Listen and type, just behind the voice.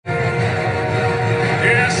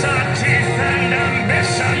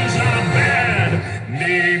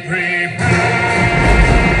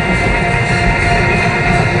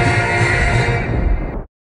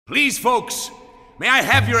folks, may I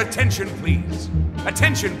have your attention, please?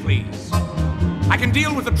 Attention, please. I can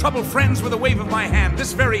deal with the troubled friends with a wave of my hand,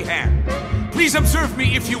 this very hand. Please observe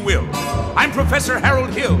me if you will. I'm Professor Harold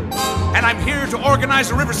Hill, and I'm here to organize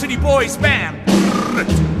a River City Boys band.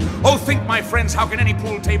 Oh, think, my friends, how can any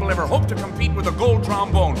pool table ever hope to compete with a gold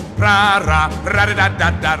trombone? Ra-ra,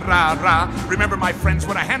 ra-da-da-da-da-ra-ra. Remember, my friends,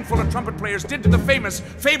 what a handful of trumpet players did to the famous,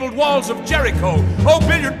 fabled walls of Jericho. Oh,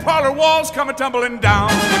 billiard parlor walls come a-tumbling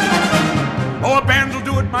down. Oh, a band will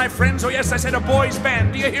do it, my friends. Oh, yes, I said a boys'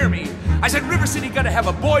 band. Do you hear me? I said River City gotta have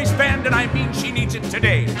a boys' band, and I mean she needs it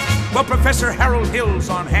today. Well, Professor Harold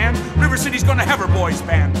Hill's on hand. River City's gonna have her boys'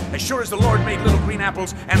 band. As sure as the Lord made little green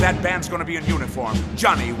apples, and that band's gonna be in uniform.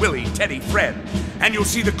 Johnny, Willie, Teddy, Fred. And you'll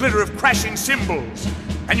see the glitter of crashing cymbals.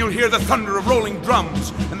 And you'll hear the thunder of rolling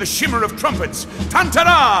drums, and the shimmer of trumpets.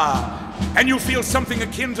 Tan-ta-da! And you'll feel something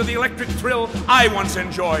akin to the electric thrill I once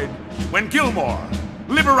enjoyed when Gilmore,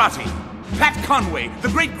 Liberati, Pat Conway, the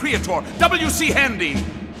great Creator, W.C. Handy,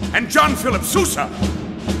 and John Philip Sousa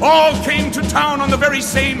all came to town on the very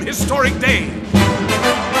same historic day.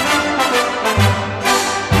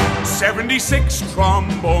 76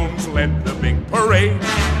 trombones led the big parade,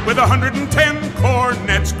 with 110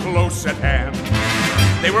 cornets close at hand.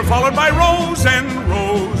 They were followed by rows and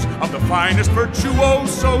rows of the finest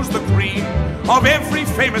virtuosos, the cream of every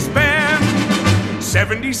famous band.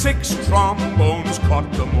 76 trombones caught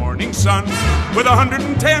the morning sun, with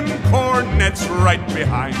 110 cornets right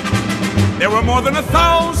behind. There were more than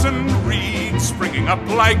 1,000 reeds springing up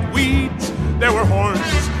like weeds. There were horns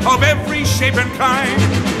of every shape and kind.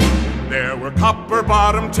 There were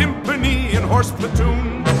copper-bottomed timpani and horse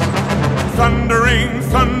platoons, thundering,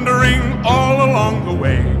 thundering all along the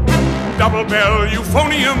way. Double-bell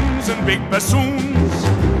euphoniums and big bassoons,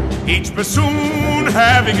 each bassoon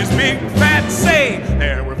having his big fat say.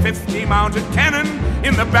 There were 50 mounted cannon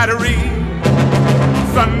in the battery,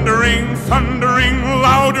 thundering, thundering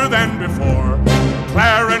louder than before.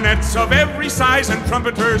 Clarinets of every size and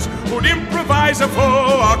trumpeters who'd improvise a full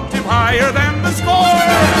octave higher than the score.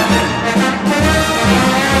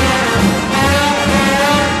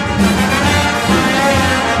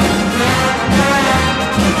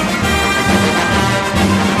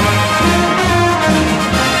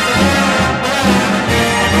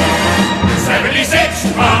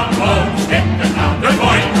 76 trombones hit the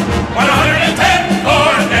counterpoint, 110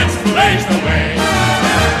 cornets blazed away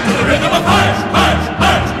to the rhythm of harsh, harsh